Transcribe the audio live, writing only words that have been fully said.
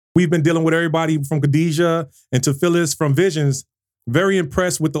we've been dealing with everybody from Khadijah and to Phyllis from Visions. Very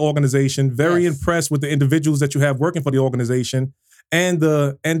impressed with the organization. Very impressed with the individuals that you have working for the organization, and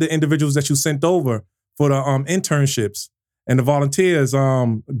the individuals that you sent over for the internships and the volunteers.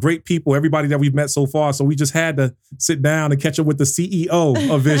 Great people, everybody that we've met so far. So we just had to sit down and catch up with the CEO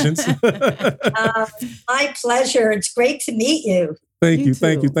of Visions. My pleasure. It's great to meet you.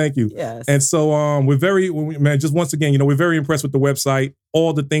 Thank you. Yes. And so we're just once again, we're very impressed with the website,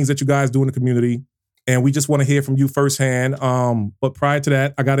 all the things that you guys do in the community. And we just want to hear from you firsthand. But prior to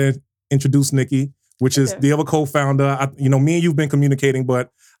that, I got to introduce Nikki, which is the other co-founder. Me and you've been communicating,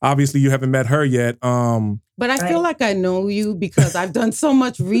 but obviously you haven't met her yet. But I feel like I know you because I've done so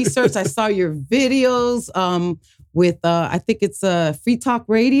much research. I saw your videos with, I think it's Free Talk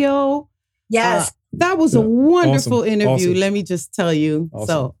Radio. Yes. That was a wonderful interview, Awesome. Let me just tell you. Awesome.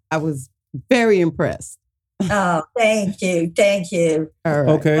 So I was very impressed. Oh, thank you. Thank you. All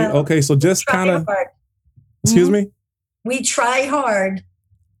right. Okay. So just kind of, excuse me? We try hard.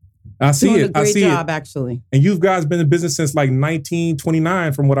 I see Doing it. a great I see job, it. actually. And you guys been in business since like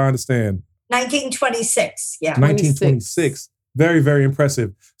 1929, from what I understand. 1926. Yeah. 1926. Very, very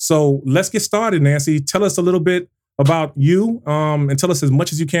impressive. So let's get started, Nancy. Tell us a little bit about you and tell us as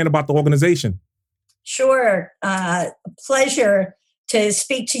much as you can about the organization. Sure. Pleasure to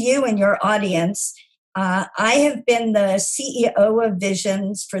speak to you and your audience. I have been the CEO of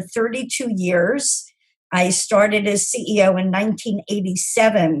Visions for 32 years. I started as CEO in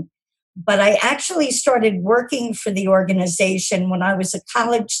 1987, but I actually started working for the organization when I was a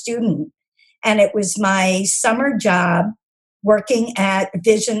college student. And it was my summer job working at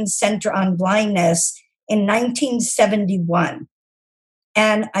Vision Center on Blindness in 1971.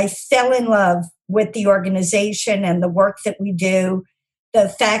 And I fell in love with the organization and the work that we do. The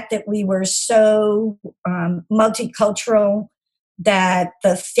fact that we were so multicultural, that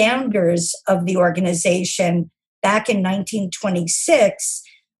the founders of the organization back in 1926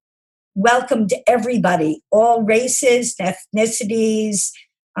 welcomed everybody, all races, ethnicities.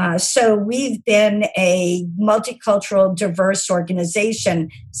 So we've been a multicultural, diverse organization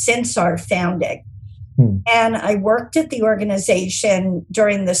since our founding. And I worked at the organization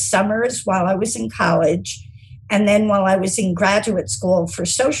during the summers while I was in college, and then while I was in graduate school for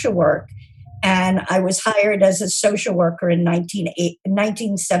social work. And I was hired as a social worker in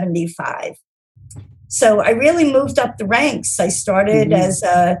 1975. So I really moved up the ranks. I started as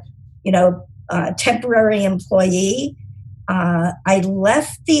a temporary employee. I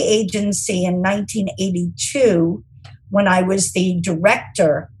left the agency in 1982 when I was the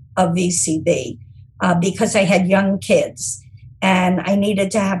director of VCB because I had young kids and I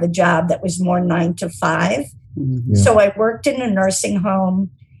needed to have a job that was more 9 to 5. So I worked in a nursing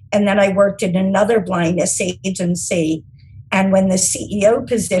home, and then I worked in another blindness agency. And when the CEO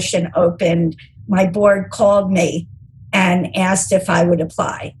position opened, my board called me and asked if I would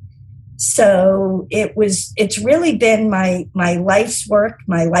apply. So it's really been my life's work,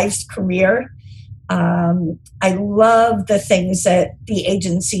 my life's career. I love the things that the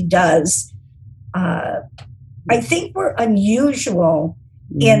agency does. I think we're unusual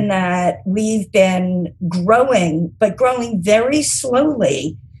in that we've been growing, but growing very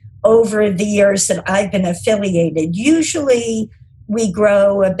slowly over the years that I've been affiliated. Usually we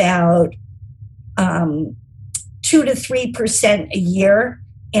grow about 2 to 3% a year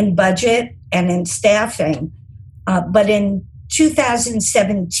in budget and in staffing. But in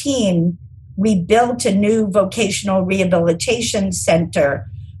 2017, we built a new vocational rehabilitation center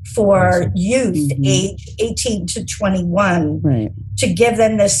for youth age 18 to 21 to give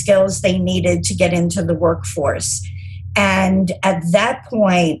them the skills they needed to get into the workforce. And at that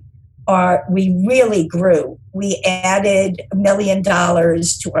point, we really grew. We added $1 million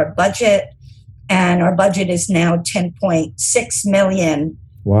to our budget, and our budget is now $10.6 million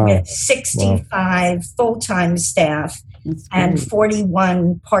with 65 full-time staff and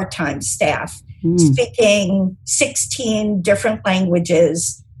 41 part-time staff, speaking 16 different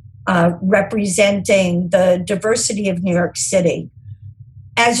languages, representing the diversity of New York City.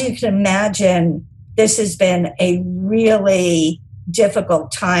 As you can imagine, this has been a really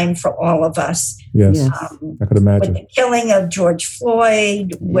difficult time for all of us. Yes, I could imagine. With the killing of George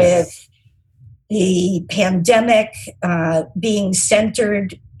Floyd, with the pandemic being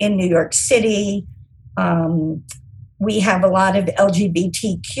centered in New York City. We have a lot of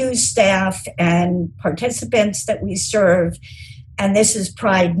LGBTQ staff and participants that we serve. And this is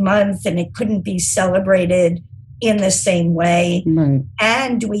Pride Month, and it couldn't be celebrated in the same way.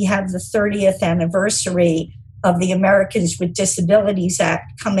 And we have the 30th anniversary of the Americans with Disabilities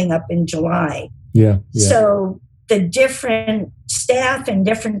Act coming up in July. So the different staff in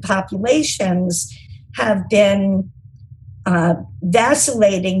different populations have been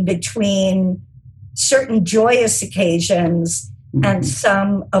vacillating between certain joyous occasions and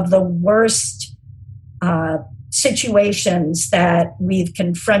some of the worst situations that we've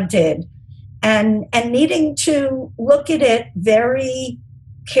confronted, and needing to look at it very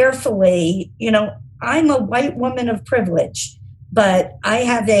carefully. You know, I'm a white woman of privilege, but I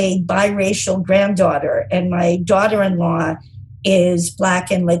have a biracial granddaughter, and my daughter-in-law is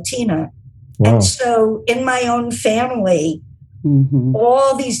Black and Latina. Wow. And so in my own family,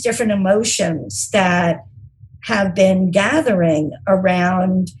 all these different emotions that have been gathering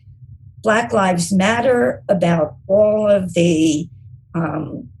around Black Lives Matter, about all of the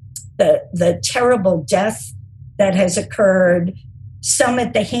terrible death that has occurred, some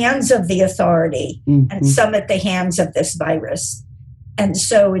at the hands of the authority and some at the hands of this virus. And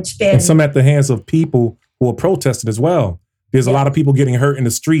so it's been... And some at the hands of people who are protesting as well. There's a lot of people getting hurt in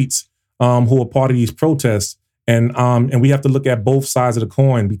the streets who are part of these protests. And we have to look at both sides of the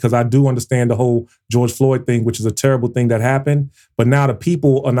coin, because I do understand the whole George Floyd thing, which is a terrible thing that happened. But now the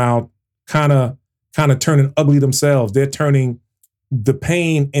people are now kind of turning ugly themselves. They're turning the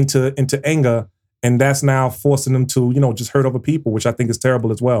pain into anger, and that's now forcing them to, just hurt other people, which I think is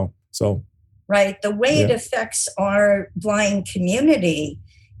terrible as well. So, right. The way it affects our blind community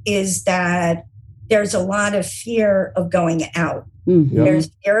is that there's a lot of fear of going out. There's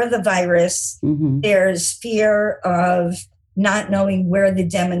fear of the virus. There's fear of not knowing where the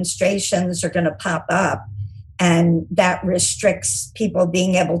demonstrations are going to pop up, and that restricts people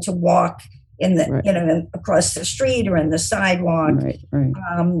being able to walk in the across the street or in the sidewalk.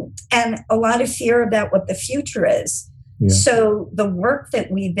 And a lot of fear about what the future is. So the work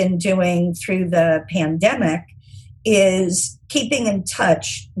that we've been doing through the pandemic is keeping in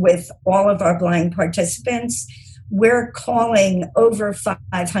touch with all of our blind participants. We're calling over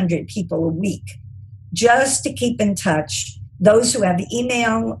 500 people a week just to keep in touch. Those who have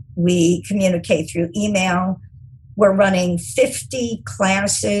email, we communicate through email. We're running 50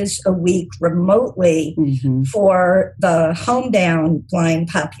 classes a week remotely for the homebound blind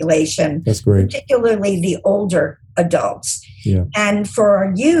population. That's great. Particularly the older adults. And for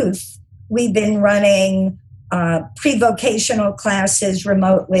our youth, we've been running pre-vocational classes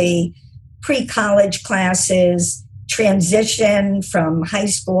remotely, pre-college classes, transition from high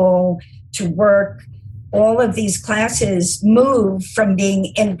school to work. All of these classes move from being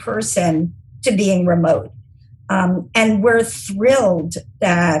in person to being remote. And we're thrilled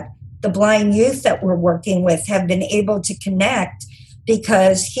that the blind youth that we're working with have been able to connect,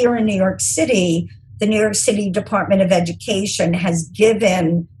 because here in New York City, the New York City Department of Education has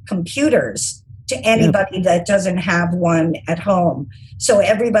given computers to anybody that doesn't have one at home. So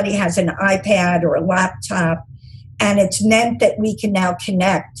everybody has an iPad or a laptop, and it's meant that we can now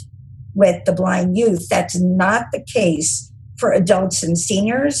connect with the blind youth. That's not the case for adults and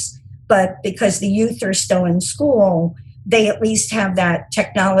seniors, but because the youth are still in school, they at least have that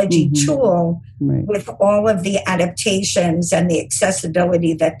technology tool with all of the adaptations and the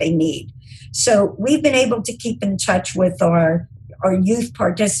accessibility that they need. So we've been able to keep in touch with our youth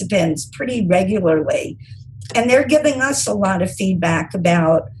participants pretty regularly. And they're giving us a lot of feedback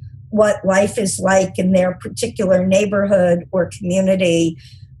about what life is like in their particular neighborhood or community.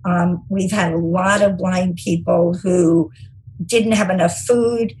 We've had a lot of blind people who didn't have enough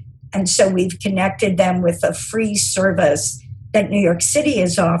food, and so we've connected them with a free service that New York City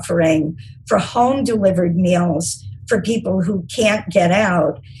is offering for home-delivered meals for people who can't get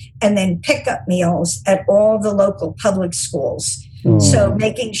out, and then pick-up meals at all the local public schools. So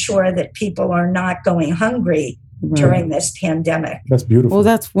making sure that people are not going hungry during this pandemic. That's beautiful. Well,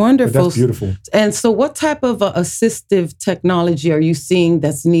 that's wonderful. That's beautiful. And so what type of assistive technology are you seeing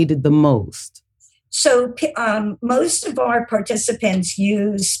that's needed the most? So most of our participants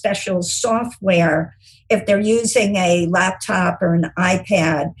use special software. If they're using a laptop or an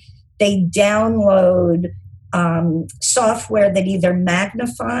iPad, they download software that either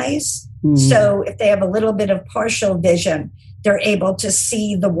magnifies. So if they have a little bit of partial vision, they're able to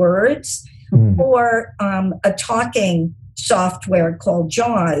see the words, or a talking software called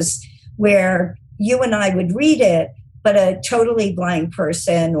JAWS, where you and I would read it, but a totally blind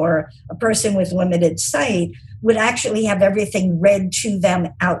person or a person with limited sight would actually have everything read to them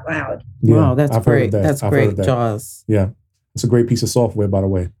out loud. Yeah, wow, that's great. That's great, JAWS. Yeah, it's a great piece of software, by the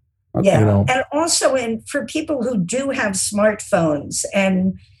way. Yeah, and also for people who do have smartphones,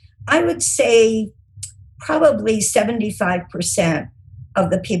 and I would say probably 75%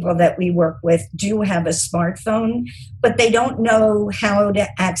 of the people that we work with do have a smartphone, but they don't know how to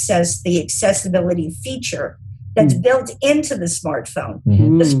access the accessibility feature that's built into the smartphone.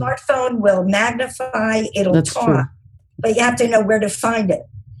 Mm-hmm. The smartphone will magnify, it'll talk, true. But you have to know where to find it.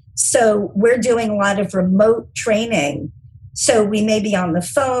 So we're doing a lot of remote training. So we may be on the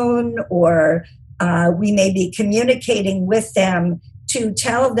phone, or we may be communicating with them to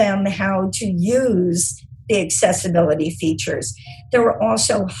tell them how to use the accessibility features. There are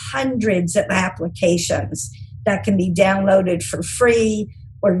also hundreds of applications that can be downloaded for free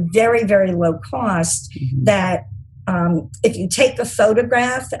or very, very low cost, that if you take a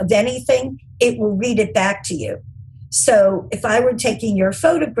photograph of anything, it will read it back to you. So if I were taking your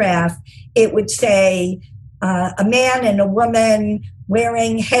photograph, it would say a man and a woman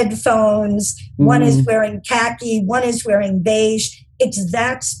wearing headphones, one is wearing khaki, one is wearing beige. It's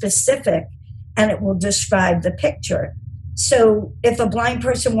that specific, and it will describe the picture. So if a blind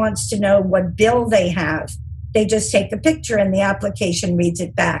person wants to know what bill they have, they just take a picture and the application reads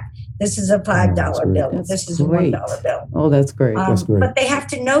it back. This is a $5 bill. This is a $1 bill. Oh, that's great. That's great. But they have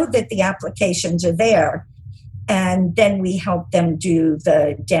to know that the applications are there, and then we help them do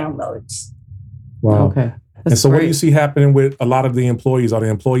the downloads. Wow. Okay. And so what do you see happening with a lot of the employees? Are the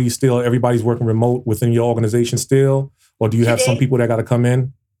employees still, everybody's working remote within your organization still? Or do you have some people that got to come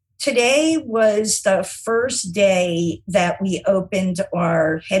in? Today was the first day that we opened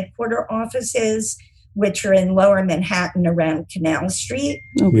our headquarter offices, which are in Lower Manhattan around Canal Street.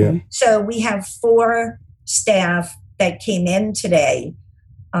 Okay. Yeah. So we have 4 staff that came in today.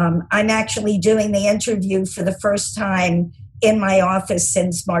 I'm actually doing the interview for the first time in my office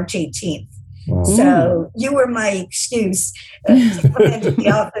since March 18th. Wow. So you were my excuse to come into the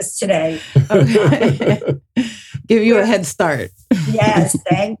office today. Okay. Give you a head start. Yes,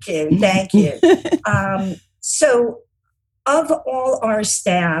 thank you. Thank you. So of all our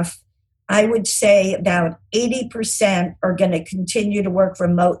staff, I would say about 80% are going to continue to work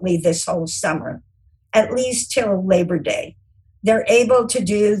remotely this whole summer, at least till Labor Day. They're able to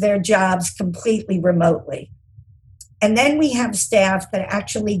do their jobs completely remotely. And then we have staff that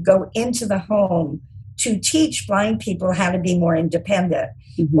actually go into the home to teach blind people how to be more independent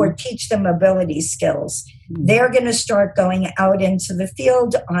or teach them mobility skills. They're going to start going out into the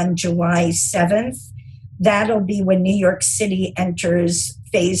field on July 7th. That'll be when New York City enters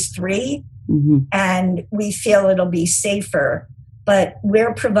phase 3. And we feel it'll be safer. But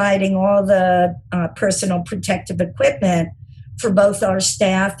we're providing all the personal protective equipment for both our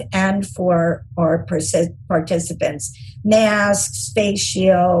staff and for our participants. Masks, face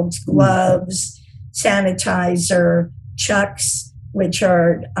shields, gloves, sanitizer, chucks, which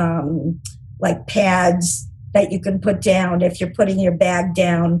are like pads that you can put down. If you're putting your bag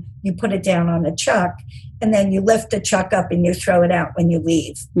down, you put it down on a chuck, and then you lift the chuck up and you throw it out when you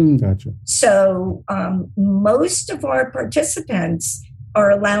leave. Gotcha. So most of our participants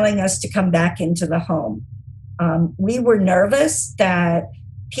are allowing us to come back into the home. We were nervous that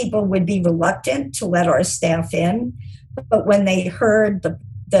people would be reluctant to let our staff in, but when they heard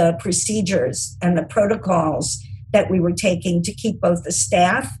the procedures and the protocols that we were taking to keep both the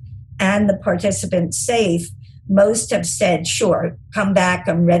staff and the participants safe, most have said, sure, come back,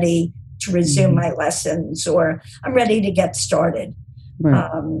 I'm ready to resume my lessons, or I'm ready to get started.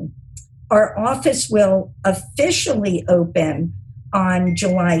 Right. Our office will officially open on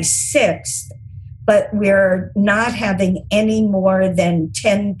July 6th, but we're not having any more than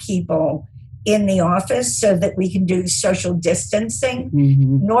 10 people in the office so that we can do social distancing.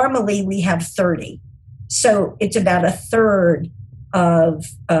 Normally we have 30. So it's about a third of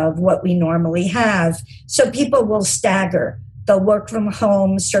what we normally have. So people will stagger. They'll work from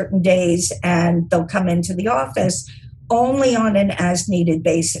home certain days and they'll come into the office only on an as-needed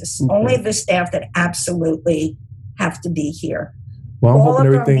basis. Only the staff that absolutely have to be here. Well, all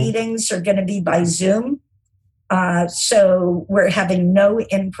of our meetings are going to be by Zoom. So we're having no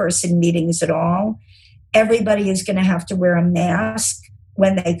in-person meetings at all. Everybody is going to have to wear a mask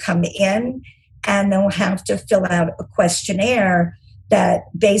when they come in, and they'll have to fill out a questionnaire that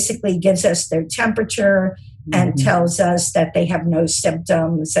basically gives us their temperature and tells us that they have no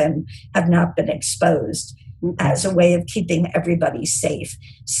symptoms and have not been exposed, as a way of keeping everybody safe.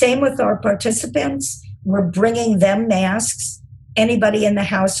 Same with our participants. We're bringing them masks. Anybody in the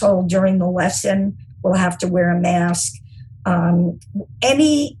household during the lesson will have to wear a mask.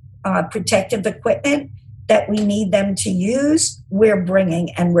 Any protective equipment that we need them to use, we're bringing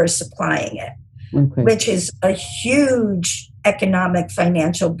and we're supplying it, which is a huge economic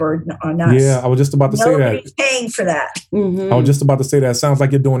financial burden on us. Yeah, I was just about to say that. Nobody's paying for that. I was just about to say that. It sounds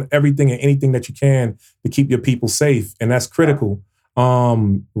like you're doing everything and anything that you can to keep your people safe, and that's critical.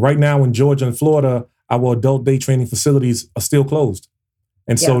 Right now in Georgia and Florida, our adult day training facilities are still closed.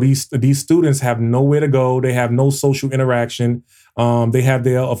 And so these students have nowhere to go. They have no social interaction. They have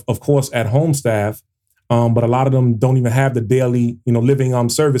their, of course, at home staff, but a lot of them don't even have the daily, living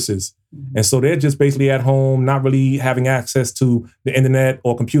services. And so they're just basically at home, not really having access to the internet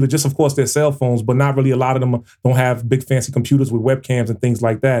or computer, just of course their cell phones, but not really a lot of them don't have big fancy computers with webcams and things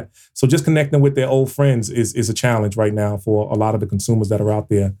like that. So just connecting with their old friends is a challenge right now for a lot of the consumers that are out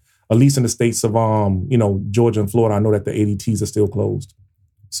there, at least in the states of, Georgia and Florida. I know that the ADTs are still closed.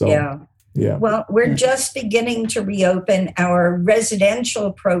 So, yeah. Well, we're just beginning to reopen. Our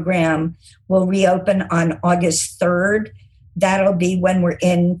residential program will reopen on August 3rd. That'll be when we're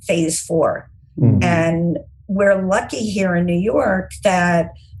in phase 4. Mm-hmm. And we're lucky here in New York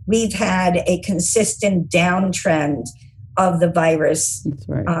that we've had a consistent downtrend of the virus. That's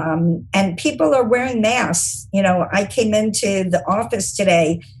right. And people are wearing masks. I came into the office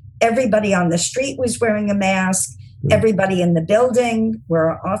today. Everybody on the street was wearing a mask. Everybody in the building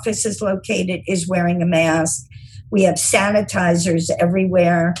where our office is located is wearing a mask. We have sanitizers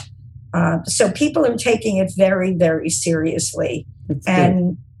everywhere. So people are taking it very, very seriously.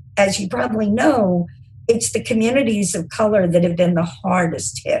 And as you probably know, it's the communities of color that have been the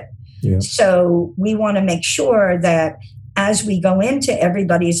hardest hit. Yeah. So we want to make sure that as we go into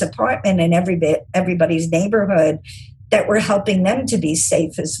everybody's apartment and everybody's neighborhood, that we're helping them to be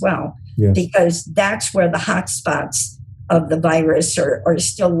safe as well. Yes. Because that's where the hot spots of the virus are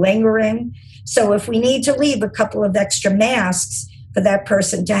still lingering. So if we need to leave a couple of extra masks for that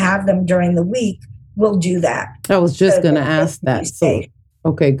person to have them during the week, we'll do that. I was just going to ask that. So,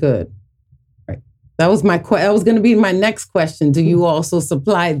 okay, good. Right. That was going to be my next question. Do you also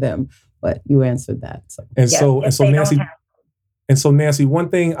supply them? But you answered that. So. So Nancy, one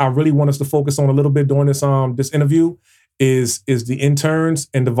thing I really want us to focus on a little bit during this interview is the interns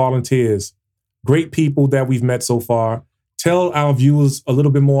and the volunteers. Great people that we've met so far. Tell our viewers a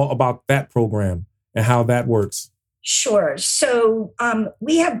little bit more about that program and how that works. Sure. So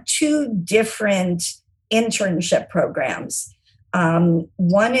we have 2 different internship programs.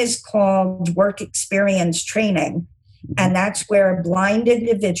 One is called Work Experience Training, and that's where blind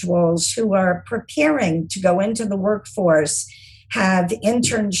individuals who are preparing to go into the workforce have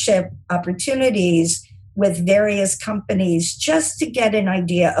internship opportunities with various companies just to get an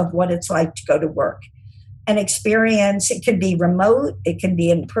idea of what it's like to go to work. An experience, it could be remote, it can be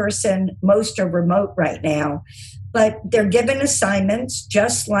in person. Most are remote right now, but they're given assignments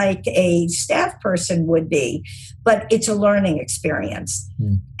just like a staff person would be, but it's a learning experience.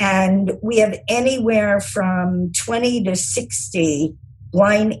 And we have anywhere from 20 to 60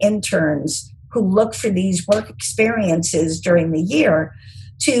 blind interns who look for these work experiences during the year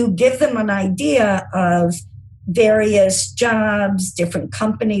to give them an idea of various jobs, different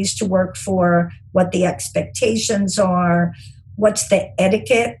companies to work for, what the expectations are, what's the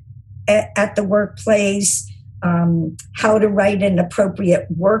etiquette at the workplace, how to write an appropriate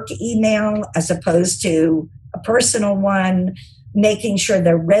work email as opposed to a personal one, making sure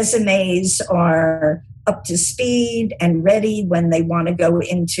their resumes are up to speed and ready when they want to go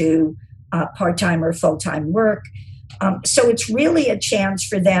into part-time or full-time work. So it's really a chance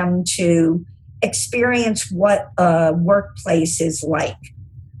for them to experience what a workplace is like.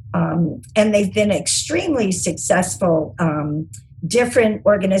 And they've been extremely successful. Different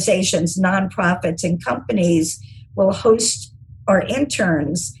organizations, nonprofits, and companies will host our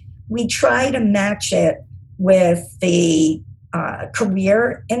interns. We try to match it with the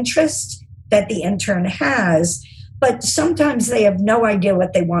career interest that the intern has, but sometimes they have no idea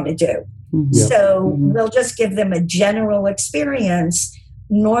what they want to do. Mm-hmm. So we'll just give them a general experience.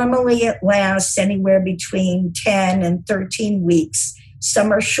 Normally it lasts anywhere between 10 and 13 weeks.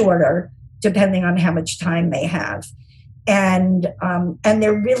 Some are shorter, depending on how much time they have. And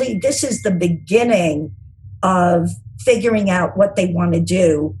they're really, this is the beginning of figuring out what they want to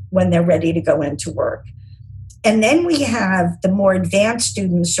do when they're ready to go into work. And then we have the more advanced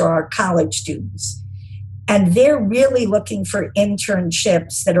students, or our college students. And they're really looking for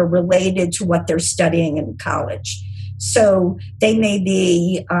internships that are related to what they're studying in college. So they may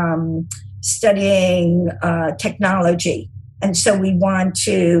be studying technology. And so we want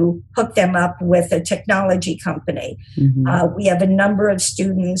to hook them up with a technology company. Mm-hmm. We have a number of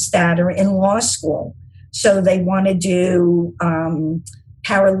students that are in law school. So they want to do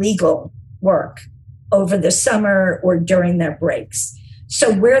paralegal work over the summer or during their breaks.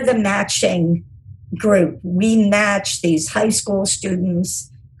 So we're the matching group. We match these high school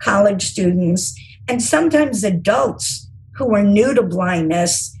students, college students, and sometimes adults who are new to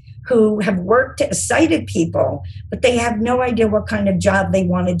blindness who have worked as sighted people, but they have no idea what kind of job they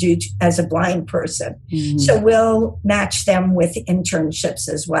want to do as a blind person. Mm-hmm. So we'll match them with internships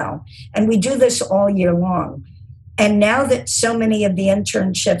as well. And we do this all year long. And now that so many of the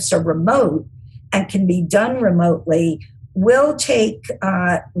internships are remote and can be done remotely, we'll take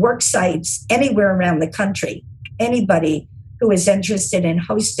work sites anywhere around the country. Anybody who is interested in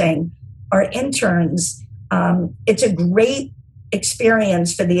hosting our interns, it's a great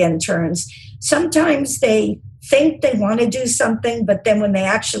experience for the interns. Sometimes they think they want to do something, but then when they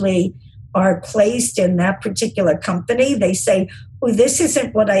actually are placed in that particular company, they say, oh, this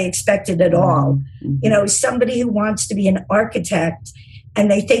isn't what I expected at all. Mm-hmm. You know, somebody who wants to be an architect and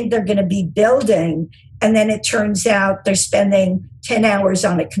they think they're going to be building, and then it turns out they're spending 10 hours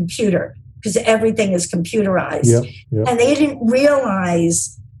on a computer because everything is computerized. Yep. And they didn't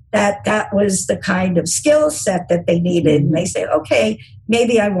realize that was the kind of skill set that they needed. And they say, okay,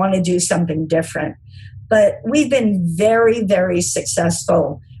 maybe I want to do something different. But we've been very, very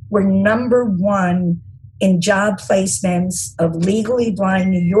successful. We're number one in job placements of legally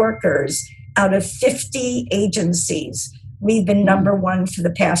blind New Yorkers out of 50 agencies. We've been number one for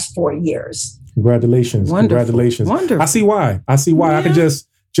the past 4 years. Congratulations. Wonderful. Congratulations. Wonderful. I see why. Yeah. I can just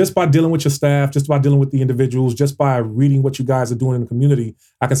by dealing with your staff, just by dealing with the individuals, just by reading what you guys are doing in the community,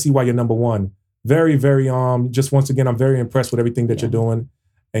 I can see why you're number one. Very, very, just once again, I'm very impressed with everything that you're doing,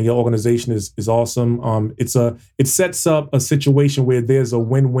 and your organization is awesome. It sets up a situation where there's a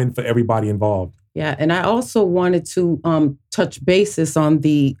win-win for everybody involved. Yeah. And I also wanted to touch basis on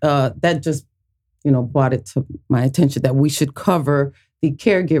the, that just, brought it to my attention that we should cover the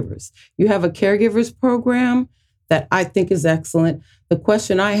caregivers. You have a caregivers program that I think is excellent. The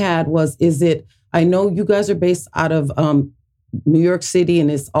question I had was, I know you guys are based out of New York City, and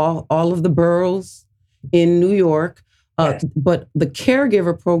it's all of the boroughs in New York. Yes. But the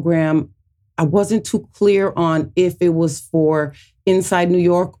caregiver program, I wasn't too clear on if it was for inside New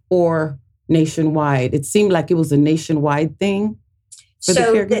York or nationwide. It seemed like it was a nationwide thing for the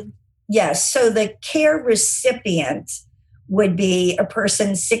caregiver. Yes. So the care recipient would be a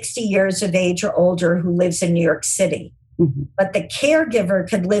person 60 years of age or older who lives in New York City. Mm-hmm. But the caregiver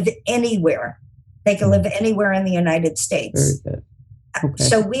could live anywhere. They could live anywhere in the United States. Very good. Okay.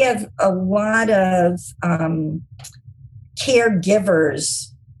 So we have a lot of caregivers,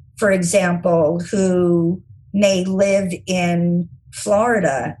 for example, who may live in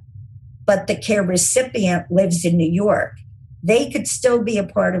Florida, but the care recipient lives in New York. They could still be a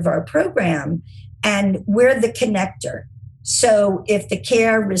part of our program, and we're the connector. So if the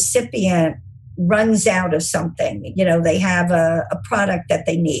care recipient runs out of something, they have a product that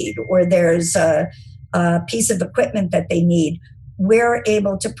they need, or there's a piece of equipment that they need, we're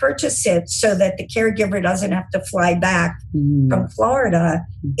able to purchase it so that the caregiver doesn't have to fly back from Florida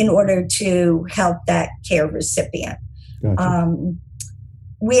in order to help that care recipient. Gotcha.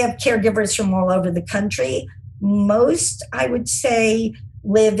 We have caregivers from all over the country. Most, I would say,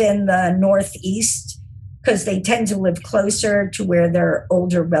 live in the Northeast because they tend to live closer to where their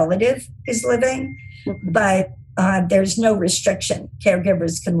older relative is living. But there's no restriction.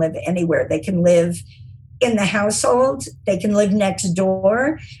 Caregivers can live anywhere. They can live in the household, they can live next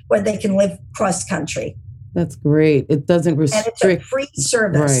door, or they can live cross country. That's great. It doesn't restrict. And it's a free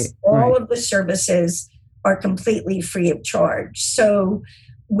service. All of the services are completely free of charge. So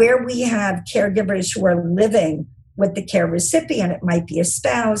where we have caregivers who are living with the care recipient, it might be a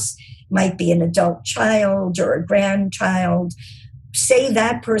spouse, might be an adult child or a grandchild. Say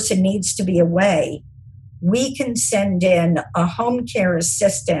that person needs to be away. We can send in a home care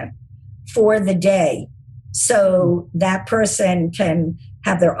assistant for the day. So that person can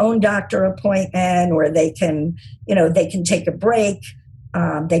have their own doctor appointment, or they can, they can take a break.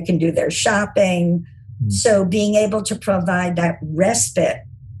 They can do their shopping. So being able to provide that respite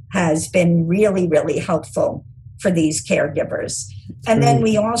has been really, really helpful for these caregivers. And then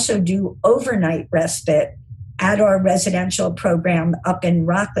we also do overnight respite at our residential program up in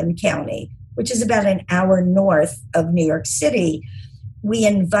Rockland County, which is about an hour north of New York City. We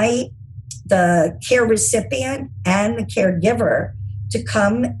invite the care recipient and the caregiver to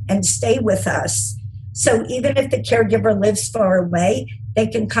come and stay with us. So even if the caregiver lives far away, they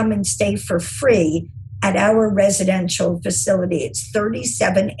can come and stay for free at our residential facility. It's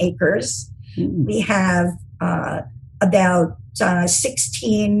 37 acres. We have about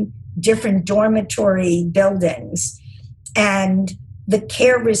 16 different dormitory buildings. And the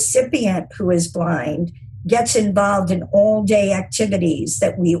care recipient who is blind gets involved in all-day activities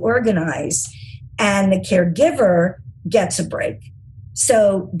that we organize, and the caregiver gets a break.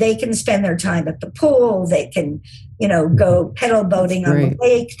 So they can spend their time at the pool. They can, go pedal boating on the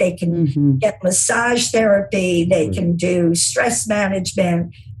lake. They can get massage therapy. They can do stress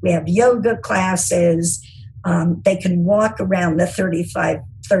management. We have yoga classes. They can walk around the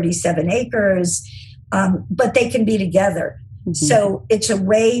 37 acres, but they can be together. So it's a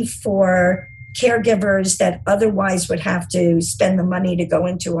way for caregivers that otherwise would have to spend the money to go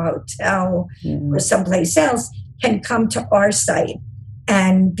into a hotel or someplace else can come to our site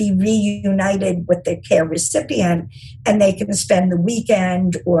and be reunited with the care recipient, and they can spend the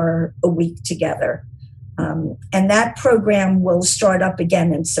weekend or a week together. And that program will start up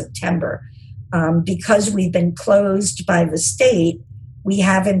again in September. Because we've been closed by the state, we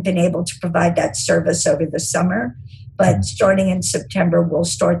haven't been able to provide that service over the summer. But starting in September, we'll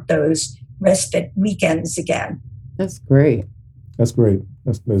start those respite weekends again. That's great. That's great.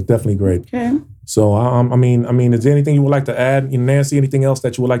 That's definitely great. Okay. So, I mean, is there anything you would like to add, Nancy? Anything else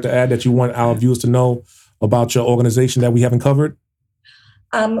that you would like to add that you want our viewers to know about your organization that we haven't covered?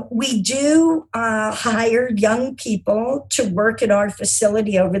 We do hire young people to work at our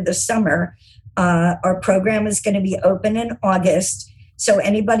facility over the summer. Our program is going to be open in August. So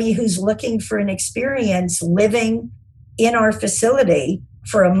anybody who's looking for an experience living in our facility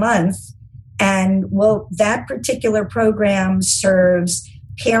for a month, and that particular program serves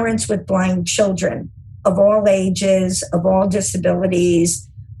parents with blind children of all ages, of all disabilities,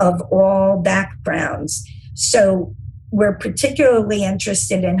 of all backgrounds. So we're particularly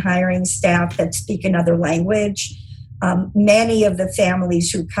interested in hiring staff that speak another language. Many of the families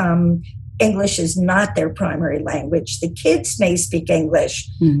who come, English is not their primary language. The kids may speak English,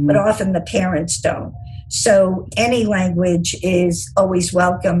 but often the parents don't. So any language is always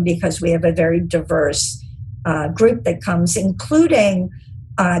welcome because we have a very diverse group that comes, including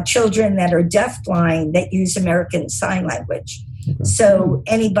children that are deafblind that use American Sign Language. Okay. So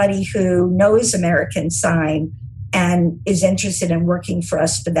anybody who knows American Sign and is interested in working for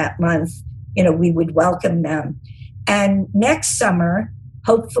us for that month, we would welcome them. And next summer,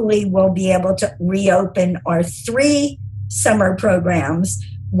 hopefully we'll be able to reopen our 3 summer programs,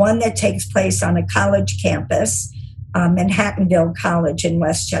 one that takes place on a college campus, Manhattanville College in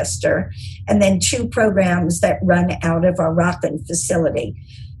Westchester, and then 2 programs that run out of our Rockland facility.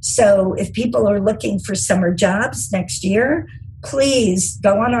 So if people are looking for summer jobs next year, please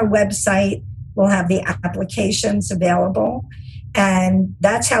go on our website. We'll have the applications available. And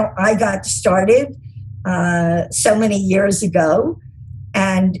that's how I got started so many years ago.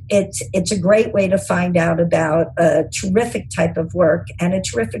 And it's a great way to find out about a terrific type of work and a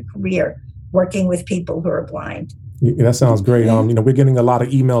terrific career working with people who are blind. Yeah, that sounds great. We're getting a lot of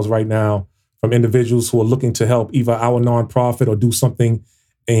emails right now from individuals who are looking to help either our nonprofit or do something,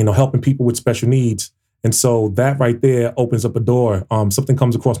 helping people with special needs. And so that right there opens up a door. Something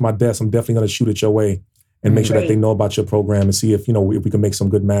comes across my desk, I'm definitely going to shoot it your way and make sure that they know about your program and see if we can make some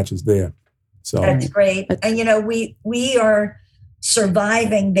good matches there. So that's great. And we are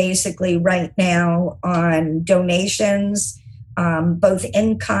surviving basically right now on donations, both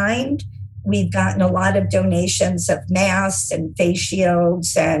in kind. We've gotten a lot of donations of masks and face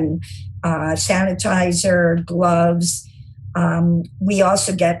shields and sanitizer, gloves. We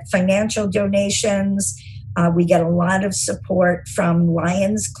also get financial donations. We get a lot of support from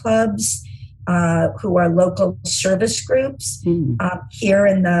Lions clubs, who are local service groups here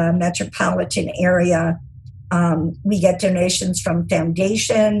in the metropolitan area. We get donations from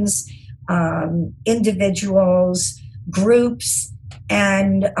foundations, individuals, groups,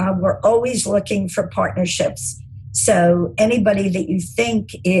 and we're always looking for partnerships. So anybody that you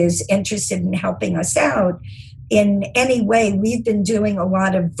think is interested in helping us out in any way, we've been doing a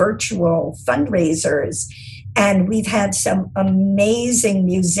lot of virtual fundraisers, and we've had some amazing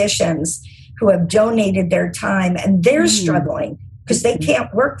musicians who have donated their time, and they're struggling because they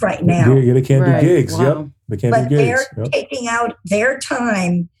can't work right now. Yeah, they can't do gigs. Wow. Yep. They can't do gigs. They're taking out their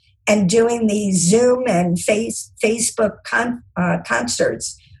time and doing these Zoom and Facebook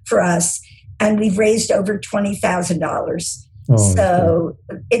concerts for us. And we've raised over $20,000. So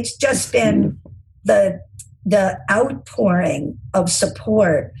it's just been the outpouring of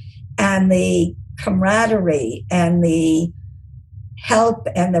support and the camaraderie and the help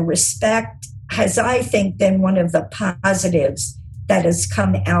and the respect has, I think, been one of the positives that has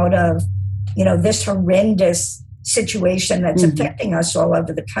come out of, this horrendous situation that's affecting us all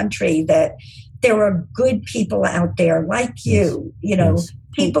over the country, that there are good people out there like you,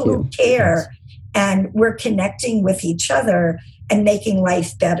 people who care, and we're connecting with each other and making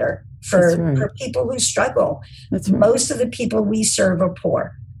life better for people who struggle. Most of the people we serve are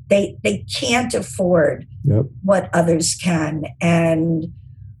poor. They can't afford Yep. what others can. And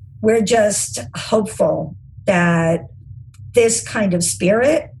we're just hopeful that this kind of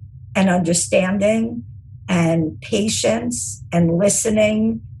spirit and understanding and patience and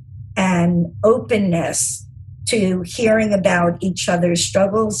listening and openness to hearing about each other's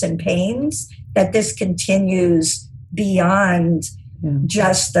struggles and pains, that this continues beyond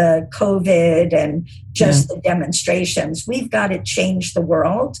just the COVID and just the demonstrations. We've got to change the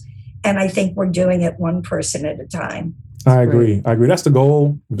world. And I think we're doing it one person at a time. I agree. That's the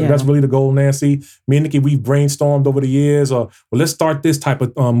goal. Yeah. That's really the goal, Nancy. Me and Nikki, we've brainstormed over the years, let's start this type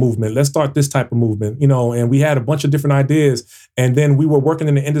of movement. Let's start this type of movement, and we had a bunch of different ideas. And then we were working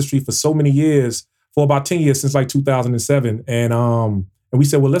in the industry for so many years, for about 10 years, since like 2007. And we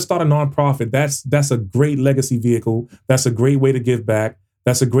said, well, let's start a nonprofit. That's a great legacy vehicle. That's a great way to give back.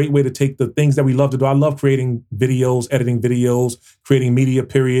 That's a great way to take the things that we love to do. I love creating videos, editing videos, creating media,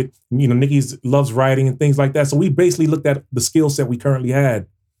 period. Nikki loves writing and things like that. So we basically looked at the skill set we currently had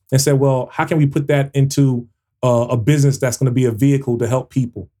and said, well, how can we put that into a business that's going to be a vehicle to help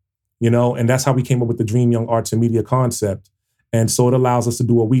people? And that's how we came up with the Dream Young Arts and Media concept. And so it allows us to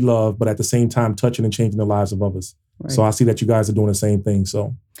do what we love, but at the same time, touching and changing the lives of others. Right. So I see that you guys are doing the same thing.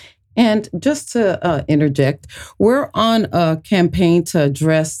 So. And just to interject, we're on a campaign to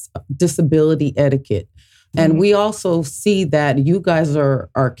address disability etiquette. And we also see that you guys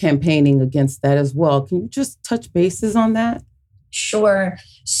are campaigning against that as well. Can you just touch bases on that? Sure.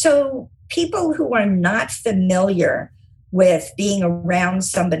 So people who are not familiar with being around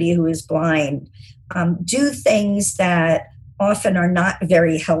somebody who is blind do things that often are not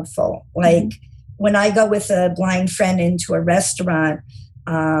very helpful. Like when I go with a blind friend into a restaurant,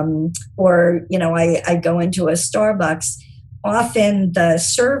 or I go into a Starbucks, often the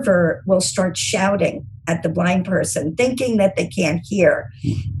server will start shouting at the blind person, thinking that they can't hear.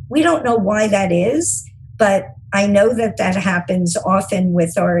 We don't know why that is, but I know that happens often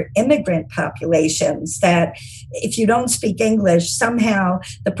with our immigrant populations, that if you don't speak English, somehow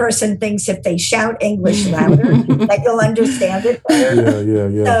the person thinks if they shout English louder, that you'll understand it better.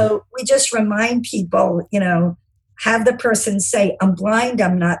 Yeah. So we just remind people, have the person say, I'm blind,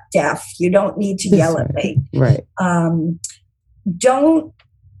 I'm not deaf. You don't need to yell at me. Right. Don't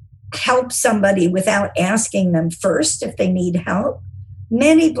help somebody without asking them first if they need help.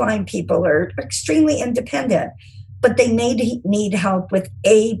 Many blind people are extremely independent, but they need help with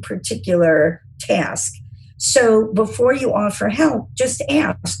a particular task. So before you offer help, just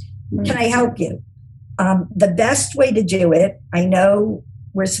ask, can I help you? The best way to do it, I know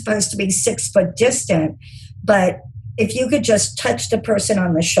we're supposed to be 6 foot distant, but if you could just touch the person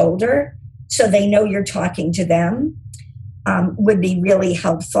on the shoulder so they know you're talking to them, would be really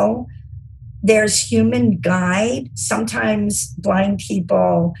helpful. There's Human Guide. Sometimes blind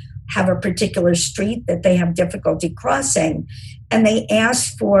people have a particular street that they have difficulty crossing, and they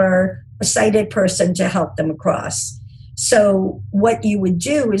ask for a sighted person to help them across. So what you would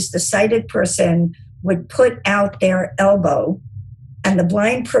do is the sighted person would put out their elbow, and the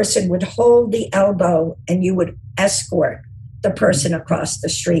blind person would hold the elbow, and you would escort the person across the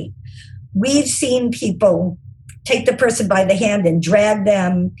street. We've seen people take the person by the hand and drag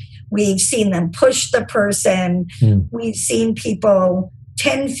them. We've seen them push the person. We've seen people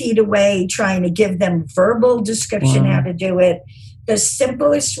 10 feet away trying to give them verbal description how to do it. The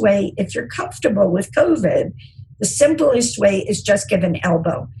simplest way, if you're comfortable with COVID, the simplest way is just give an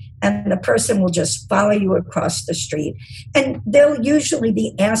elbow, and the person will just follow you across the street. And they'll usually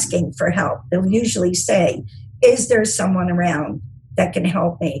be asking for help. They'll usually say, is there someone around that can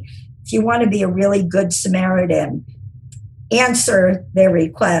help me? If you want to be a really good Samaritan, answer their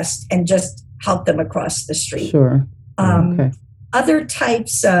request and just help them across the street. Sure. Okay. Other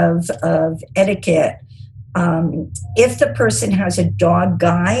types of etiquette, if the person has a dog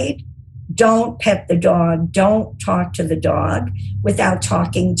guide, don't pet the dog, don't talk to the dog without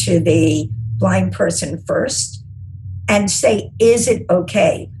talking to the blind person first, and say, is it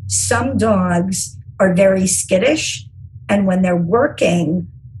okay? Some dogs are very skittish, and when they're working,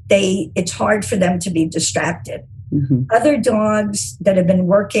 it's hard for them to be distracted. Other dogs that have been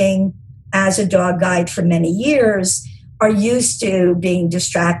working as a dog guide for many years are used to being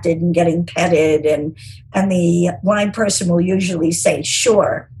distracted and getting petted, and the blind person will usually say,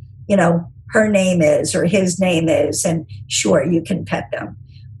 sure, her name is or his name is, and sure, you can pet them.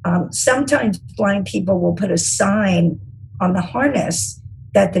 Sometimes blind people will put a sign on the harness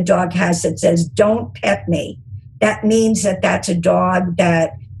that the dog has that says, don't pet me. That means that that's a dog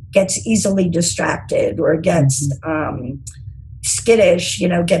that gets easily distracted or gets skittish,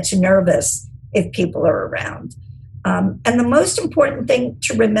 gets nervous if people are around. And the most important thing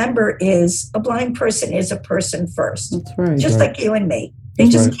to remember is a blind person is a person first. That's right. Just right. like you and me. They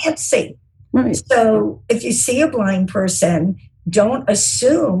just can't see. Right. So if you see a blind person, don't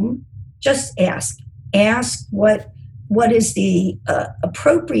assume, just ask. Ask what is the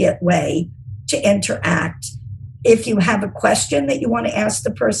appropriate way to interact. If you have a question that you want to ask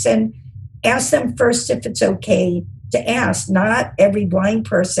the person, ask them first if it's okay to ask. Not every blind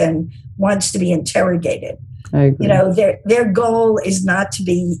person wants to be interrogated. I agree. You know, their goal is not to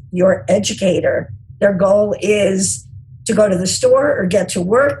be your educator. Their goal is to go to the store or get to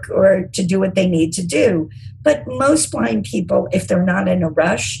work or to do what they need to do. But most blind people, if they're not in a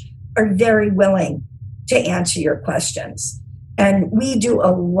rush, are very willing to answer your questions. And we do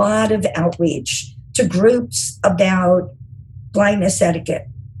a lot of outreach to groups about blindness etiquette.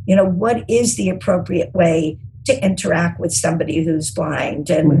 You know, what is the appropriate way to interact with somebody who's blind?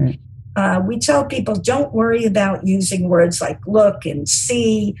 And we tell people, don't worry about using words like look and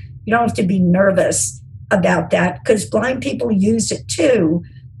see. You don't have to be nervous about that because blind people use it too.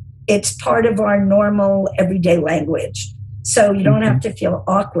 It's part of our normal everyday language. So you don't have to feel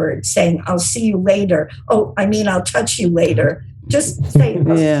awkward saying, I'll see you later. Oh, I mean, I'll touch you later. Just say,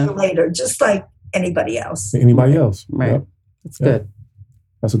 I'll see you later, just like anybody else. Anybody else. Right. Yep. That's good.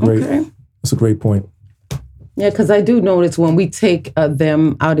 That's a great point. Yeah, because I do notice when we take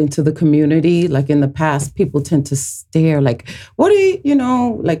them out into the community, like in the past, people tend to stare like, what are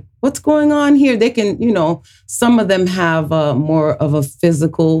you, like, what's going on here? They can, some of them have more of a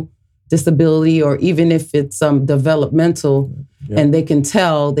physical disability, or even if it's developmental, and they can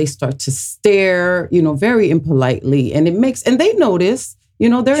tell, they start to stare, very impolitely. And they notice,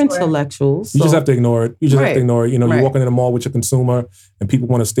 they're intellectuals. So. You just have to ignore it. You You're walking in the mall with your consumer and people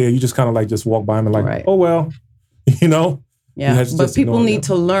want to stare. You just kind of just walk by them and oh, well, Yeah, but people need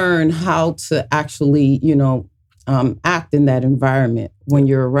to learn how to actually, act in that environment when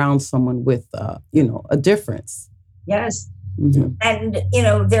you're around someone with, a difference. Yes. Mm-hmm. And,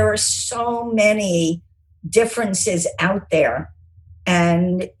 there are so many differences out there.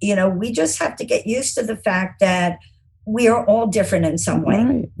 And, we just have to get used to the fact that we are all different in some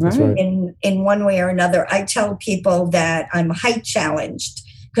way, right. In one way or another. I tell people that I'm height challenged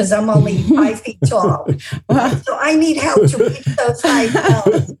because I'm only 5 feet tall. So I need help to reach those high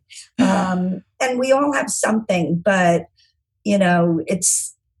walls. And we all have something, but,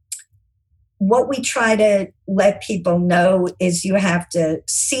 it's what we try to let people know is you have to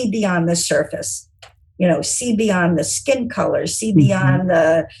see beyond the surface, see beyond the skin color, see beyond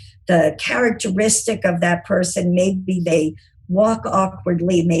the characteristic of that person. Maybe they walk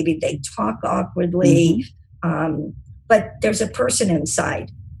awkwardly, maybe they talk awkwardly, but there's a person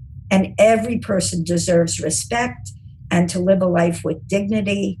inside, and every person deserves respect and to live a life with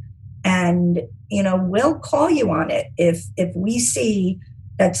dignity. And, we'll call you on it if we see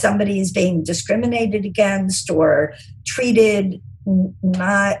that somebody is being discriminated against or treated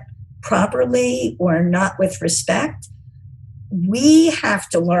not properly or not with respect. We have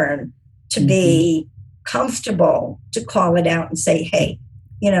to learn to be comfortable to call it out and say, hey,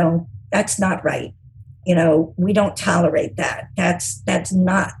 that's not right. We don't tolerate that. That's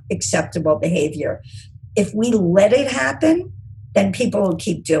not acceptable behavior. If we let it happen, then people will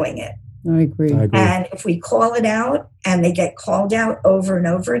keep doing it. I agree. And if we call it out and they get called out over and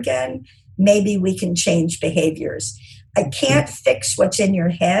over again, maybe we can change behaviors. I can't fix what's in your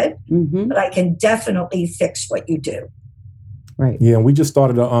head, but I can definitely fix what you do. Right. Yeah, and we just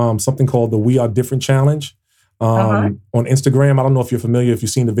started something called the We Are Different Challenge on Instagram. I don't know if you're familiar, if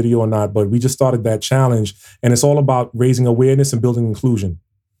you've seen the video or not, but we just started that challenge, and it's all about raising awareness and building inclusion.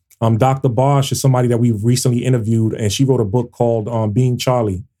 Dr. Bosch is somebody that we've recently interviewed, and she wrote a book called Being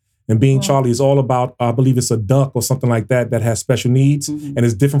Charlie. And Being Charlie is all about, I believe it's a duck or something like that has special needs and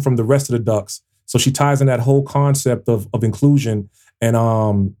is different from the rest of the ducks. So she ties in that whole concept of inclusion,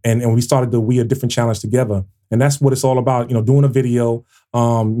 and we started the We Are Different Challenge together. And that's what it's all about, doing a video,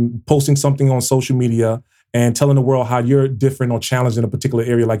 posting something on social media and telling the world how you're different or challenged in a particular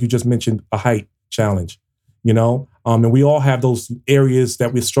area, like you just mentioned, a height challenge, and we all have those areas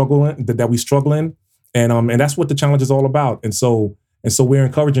that we struggle in, and that's what the challenge is all about. And so we're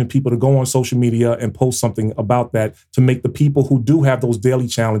encouraging people to go on social media and post something about that to make the people who do have those daily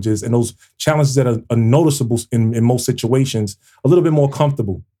challenges and those challenges that are noticeable in most situations a little bit more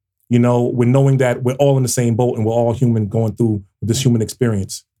comfortable, with knowing that we're all in the same boat and we're all human going through this human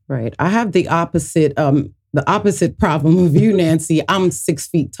experience. Right. I have the opposite problem of you, Nancy. I'm 6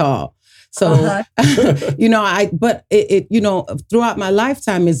 feet tall. So, but throughout my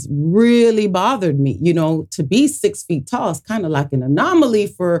lifetime, it's really bothered me, to be 6 feet tall. It's kind of like an anomaly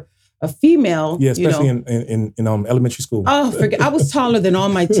for a female. Yeah, especially in elementary school. Oh, forget! I was taller than all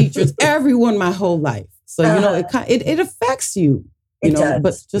my teachers, everyone, my whole life. So it affects you,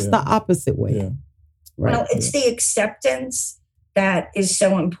 but just the opposite way. Yeah. Right. Well, it's the acceptance that is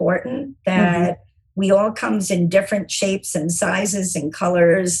so important, that we all comes in different shapes and sizes and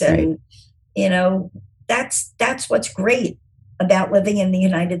colors. And, that's what's great about living in the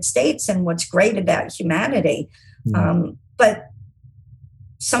United States and what's great about humanity. But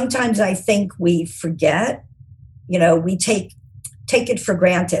sometimes I think we forget, we take it for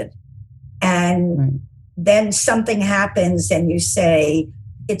granted. And then something happens and you say,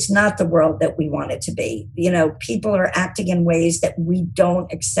 it's not the world that we want it to be. People are acting in ways that we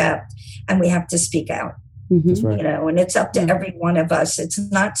don't accept, and we have to speak out. That's right. And it's up to every one of us. It's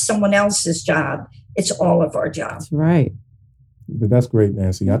not someone else's job. It's all of our job. That's right. That's great,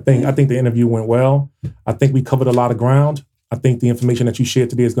 Nancy. I think the interview went well. I think we covered a lot of ground. I think the information that you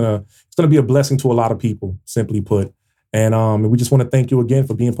shared today is gonna be a blessing to a lot of people, simply put. And we just want to thank you again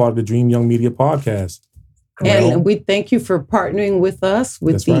for being part of the Dream Young Media podcast. And we thank you for partnering with us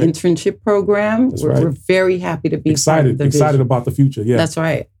with the internship program. We're very happy to be excited about the future. Yeah, that's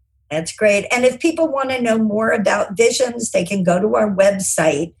right. That's great. And if people want to know more about Visions, they can go to our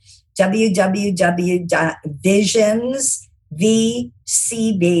website,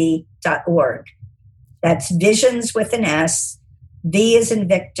 www.visionsvcb.org. That's Visions with an S, V as in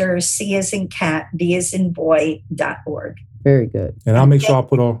Victor, C as in cat, B as in boy.org. Very good. And I'll make sure I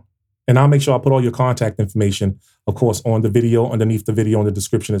put all your contact information, of course, on the video, underneath the video in the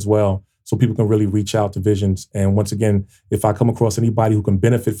description as well, so people can really reach out to Visions. And once again, if I come across anybody who can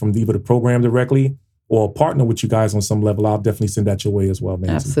benefit from either the program directly or partner with you guys on some level, I'll definitely send that your way as well,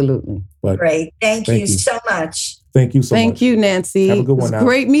 Nancy. Absolutely. But great. Thank you so much. Thank you so much. Thank you, Nancy. Have a good one now.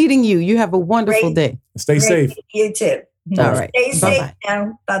 Great meeting you. You have a wonderful day. Stay safe. You too. All right. Stay safe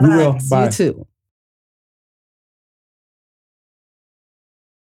now. Bye-bye. We will. Bye. You too.